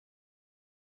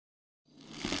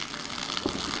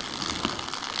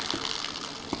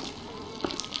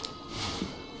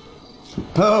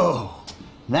Oh,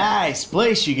 nice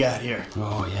place you got here.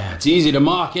 Oh yeah, it's easy to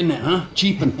mock, isn't it, huh?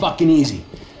 Cheap and fucking easy.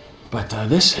 But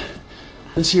this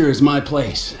here is my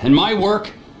place. And my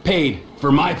work paid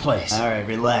for my place. All right,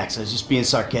 relax. I was just being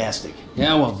sarcastic.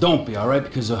 Yeah, well, don't be, all right?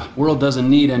 Because the world doesn't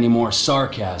need any more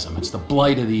sarcasm. It's the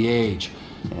blight of the age.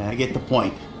 Yeah, I get the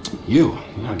point. You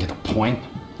don't get the point.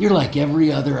 You're like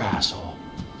every other asshole.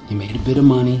 You made a bit of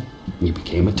money, and you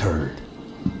became a turd.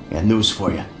 Got news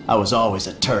for you. I was always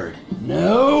a turd.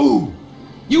 No!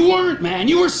 You weren't, man.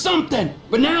 You were something.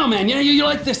 But now, man, you're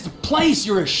like this place.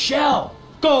 You're a shell.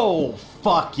 Go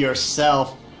fuck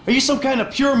yourself. Are you some kind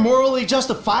of pure morally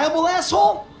justifiable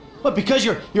asshole? What, because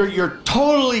you're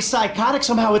totally psychotic,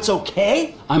 somehow it's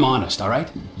okay? I'm honest, all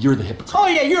right? You're the hypocrite. Oh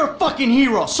yeah, you're a fucking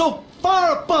hero, so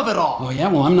far above it all. Oh yeah?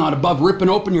 Well, I'm not above ripping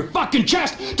open your fucking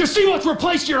chest to see what's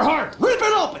replaced your heart. Rip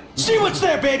it open! See what's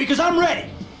there, baby, because I'm ready.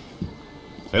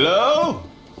 Hello?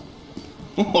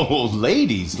 Oh,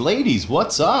 ladies,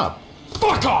 what's up?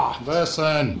 Fuck off!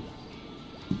 Listen,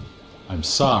 I'm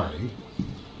sorry,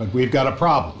 but we've got a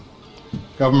problem.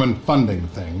 Government funding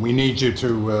thing. We need you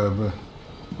to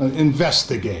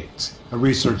investigate a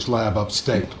research lab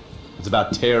upstate. It's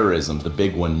about terrorism, the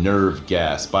big one, nerve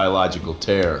gas, biological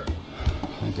terror.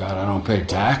 Thank God I don't pay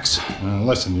tax.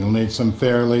 Listen, you'll need some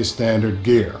fairly standard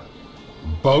gear.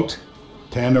 Boat,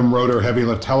 tandem rotor heavy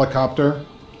lift helicopter,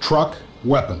 truck,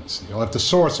 weapons. You'll have to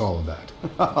source all of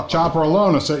that. Chopper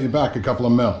alone will set you back a couple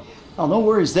of mil. Oh, no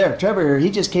worries there. Trevor here, he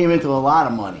just came into a lot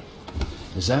of money.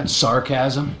 Is that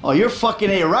sarcasm? Oh, you're fucking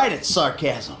A right at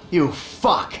sarcasm. You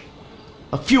fuck.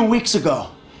 A few weeks ago,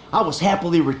 I was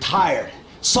happily retired,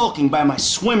 sulking by my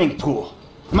swimming pool.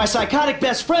 My psychotic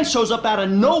best friend shows up out of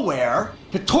nowhere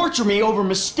to torture me over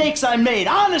mistakes I made,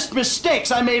 honest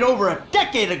mistakes I made over a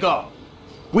decade ago.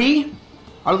 We,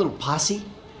 our little posse,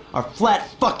 are flat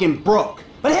fucking broke.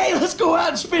 But hey, let's go out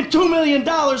and spend $2 million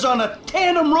on a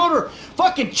tandem rotor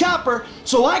fucking chopper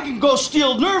so I can go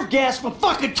steal nerve gas from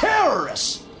fucking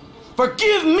terrorists.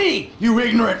 Forgive me, you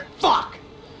ignorant fuck.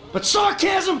 But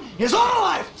sarcasm is all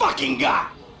I fucking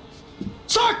got.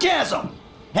 Sarcasm!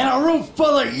 And a room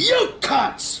full of you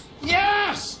cunts!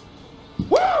 Yes!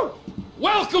 Woo!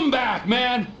 Welcome back,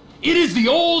 man. It is the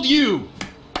old you.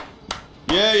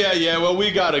 Yeah, well, we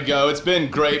gotta go. It's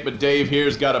been great, but Dave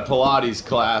here's got a Pilates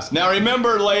class. Now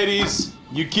remember, ladies,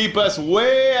 you keep us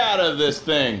way out of this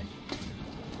thing.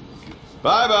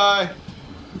 Bye-bye.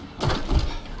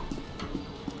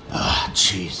 Ah,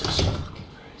 Jesus.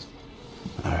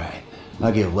 All right,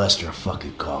 I'll give Lester a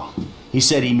fucking call. He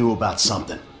said he knew about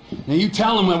something. Now you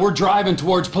tell him that we're driving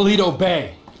towards Paleto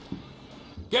Bay.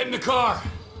 Get in the car.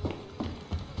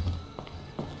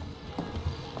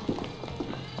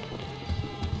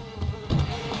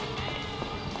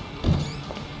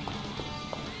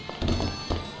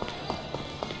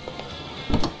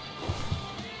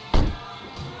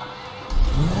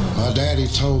 My daddy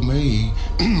told me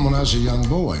when I was a young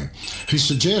boy, he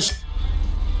suggested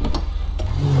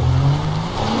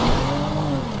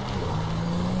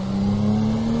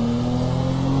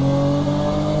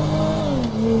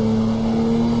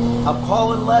I'm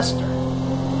calling Lester.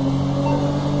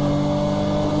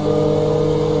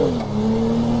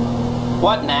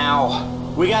 What now?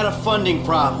 We got a funding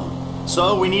problem,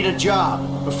 so we need a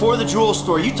job. Before the jewel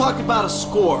store, you talked about a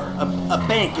score, a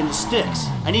bank in the sticks.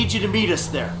 I need you to meet us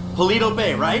there. Paleto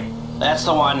Bay, right? That's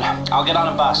the one. I'll get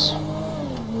on a bus.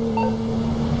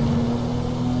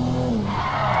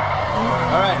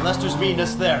 All right, Lester's meeting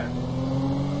us there.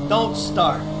 Don't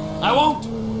start. I won't.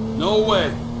 No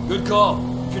way. Good call.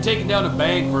 If you're taking down a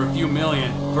bank for a few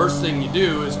million, first thing you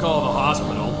do is call the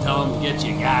hospital, tell them to get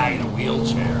you a guy in a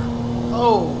wheelchair.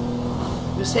 Oh,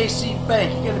 this hayseed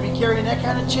bank, you gonna be carrying that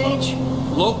kind of change?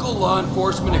 Local law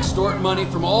enforcement extort money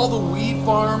from all the weed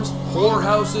farms,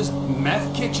 whorehouses,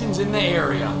 meth kitchens in the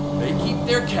area. They keep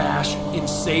their cash in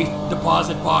safe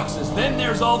deposit boxes. Then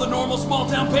there's all the normal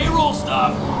small-town payroll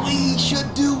stuff. We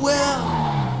should do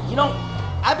well. You know,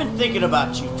 I've been thinking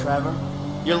about you, Trevor.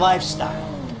 Your lifestyle.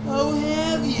 Oh,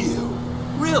 have you?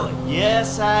 Really?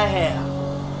 Yes, I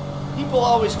have. People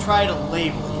always try to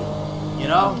label you. You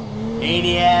know?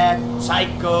 Maniac,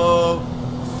 psycho,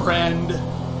 Friend,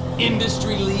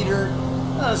 industry leader.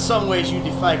 in some ways you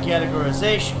defy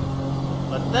categorization.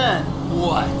 But then,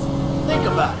 What? think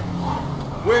about it.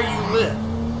 Where you live.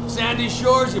 Sandy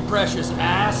Shores, you precious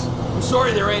ass. I'm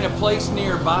sorry there ain't a place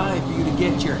nearby for you to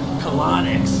get your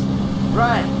colonics.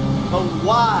 Right. But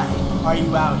why are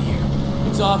you out here?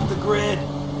 It's off the grid.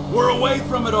 We're away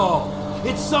from it all.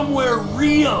 It's somewhere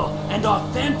real and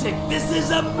authentic. This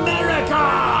is America!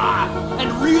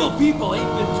 And real people ain't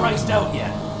been priced out yet.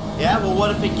 Yeah, well,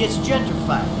 what if it gets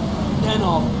gentrified? then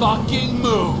I'll fucking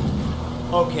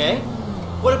move. Okay.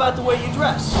 What about the way you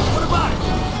dress? What about it?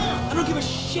 I don't give a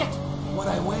shit what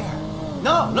I wear.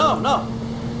 No.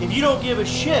 If you don't give a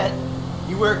shit,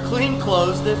 you wear clean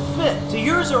clothes that fit. So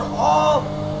yours are all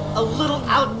a little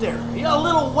out there, a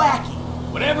little wacky.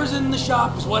 Whatever's in the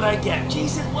shop is what I get.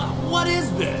 Jason, what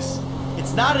is this?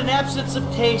 It's not an absence of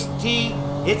taste, T.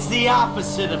 It's the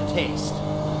opposite of taste.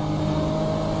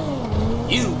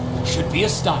 You should be a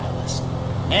stylist.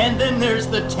 And then there's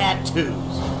the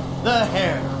tattoos, the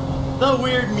hair, the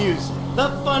weird music, the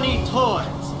funny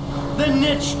toys, the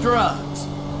niche drugs,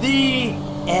 the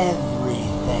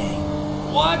everything.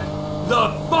 What the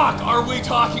fuck are we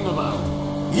talking about?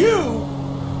 You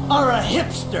are a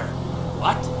hipster.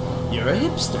 What? You're a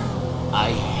hipster.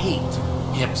 I hate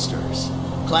hipsters.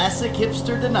 Classic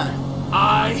hipster denial.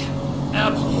 I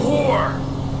abhor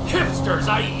hipsters.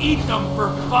 I eat them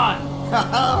for fun.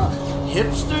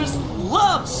 Hipsters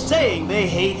love saying they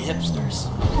hate hipsters.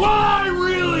 What I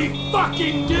really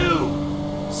fucking do?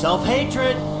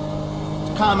 Self-hatred.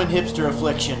 Common hipster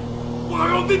affliction.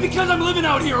 Well, because I'm living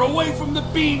out here away from the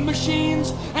bean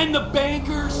machines and the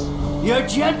bankers. You're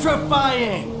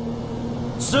gentrifying.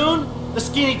 Soon, the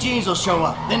skinny jeans will show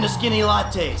up, then the skinny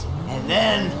lattes, and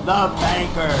then the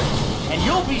bankers. And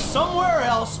you'll be somewhere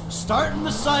else, starting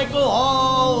the cycle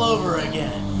all over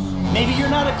again. Maybe you're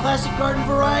not a classic garden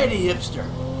variety hipster,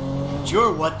 but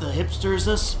you're what the hipsters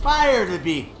aspire to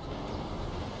be.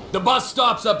 The bus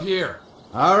stops up here.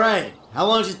 All right, how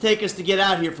long does it take us to get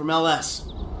out here from LS?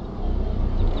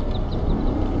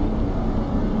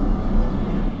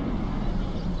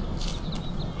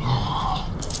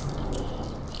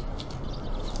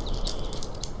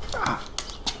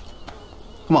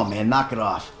 Come on, man, knock it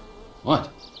off. What?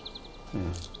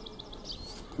 I'm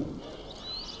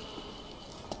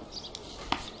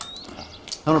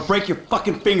gonna break your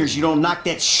fucking fingers. You don't knock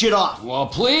that shit off. Well,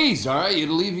 please, all right? You'd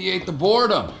alleviate the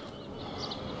boredom.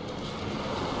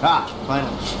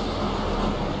 Finally.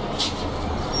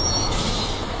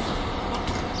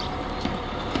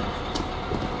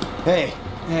 Hey.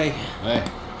 Hey.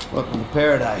 Welcome to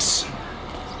paradise.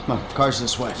 Come on, car's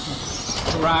this way.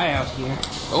 Dry out here.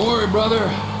 Don't worry, brother.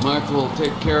 Michael will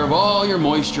take care of all your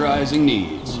moisturizing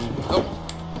needs. Oh.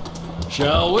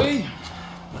 Shall we?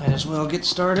 Might as well get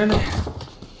started.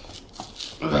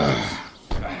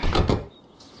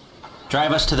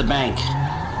 Drive us to the bank.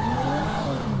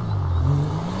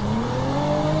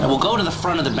 And we'll go to the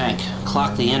front of the bank,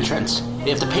 clock the entrance.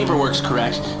 If the paperwork's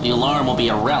correct, the alarm will be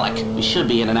a relic. We should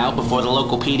be in and out before the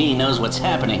local PD knows what's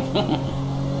happening.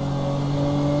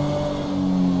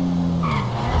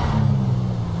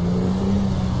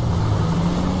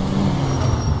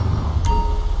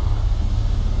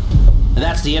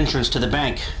 That's the entrance to the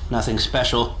bank. Nothing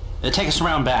special. Take us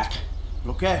around back.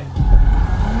 Okay.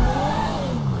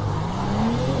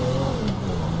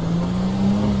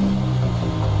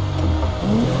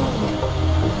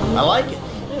 I like it.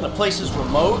 Yeah, the place is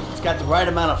remote. It's got the right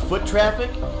amount of foot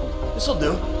traffic. This'll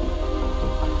do.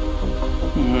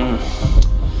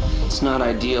 It's not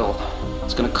ideal.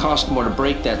 It's gonna cost more to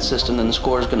break that system than the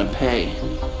score's gonna pay.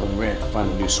 We're gonna have to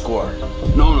find a new score.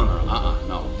 No.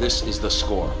 This is the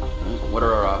score. What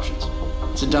are our options?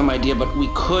 It's a dumb idea, but we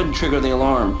could trigger the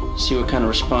alarm. See what kind of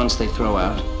response they throw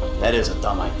out. That is a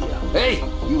dumb idea. Hey,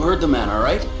 you heard the man, all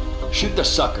right? Shoot the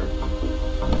sucker.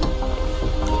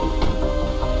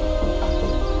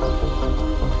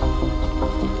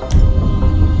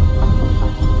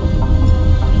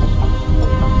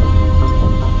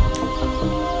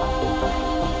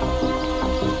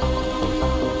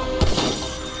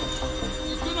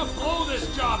 He's gonna blow this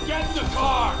job. Get in the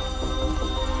car.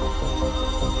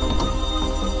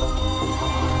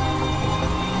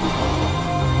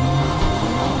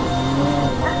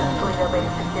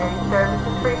 Security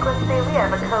Services frequency. We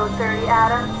have a code 30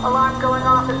 Adam. Alarm going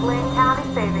off at Blaine County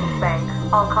Savings Bank.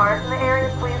 All cars in the area,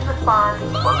 please respond.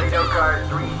 Paleto cars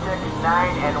 3, 6,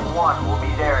 9, and 1 will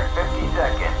be there in 50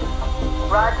 seconds.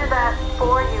 Roger that.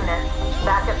 4 units.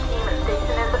 Backup team and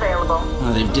station is available.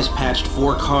 They've dispatched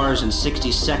 4 cars in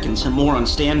 60 seconds and more on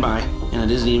standby. And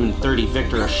it isn't even 30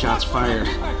 Victor shots fired.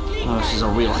 Oh, this is a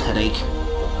real headache.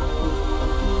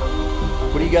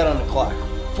 What do you got on the clock?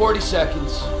 40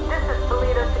 seconds. This is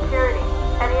Paleto Security.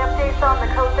 Any updates on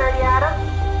the code 30 Adam?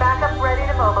 Backup ready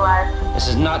to mobilize. This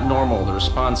is not normal. The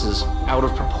response is out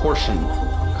of proportion.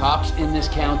 Cops in this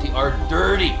county are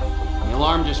dirty. The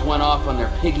alarm just went off on their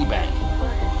piggy bank.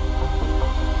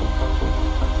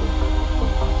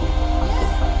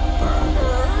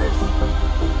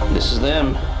 This is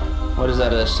them. What is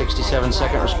that, a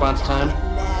 67-second response time?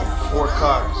 4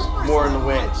 cars. More in the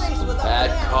wings.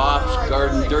 Bad cops,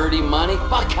 guarding dirty money.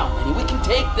 Fuck how many? We can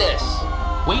take this.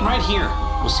 Wait right here.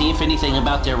 We'll see if anything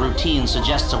about their routine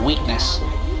suggests a weakness.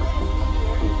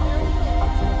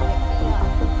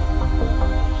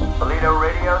 Paleto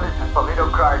Radio, this is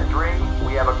Paleto Car 3.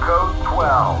 We have a code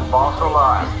 12, false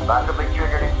alarm, possibly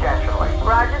triggered intentionally.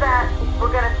 Roger that.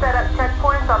 We're gonna set up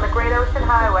checkpoints on the Great Ocean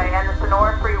Highway and the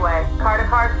Sonora Freeway.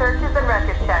 Car-to-car searches and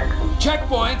record checks.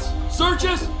 Checkpoints?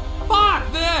 Searches?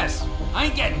 Fuck this! I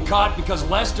ain't getting caught because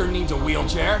Lester needs a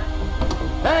wheelchair.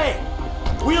 Hey!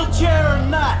 Wheelchair or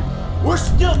not, we're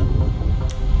still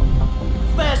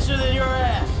faster than your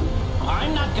ass.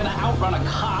 I'm not gonna outrun a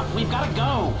cop. We've gotta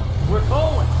go. We're home.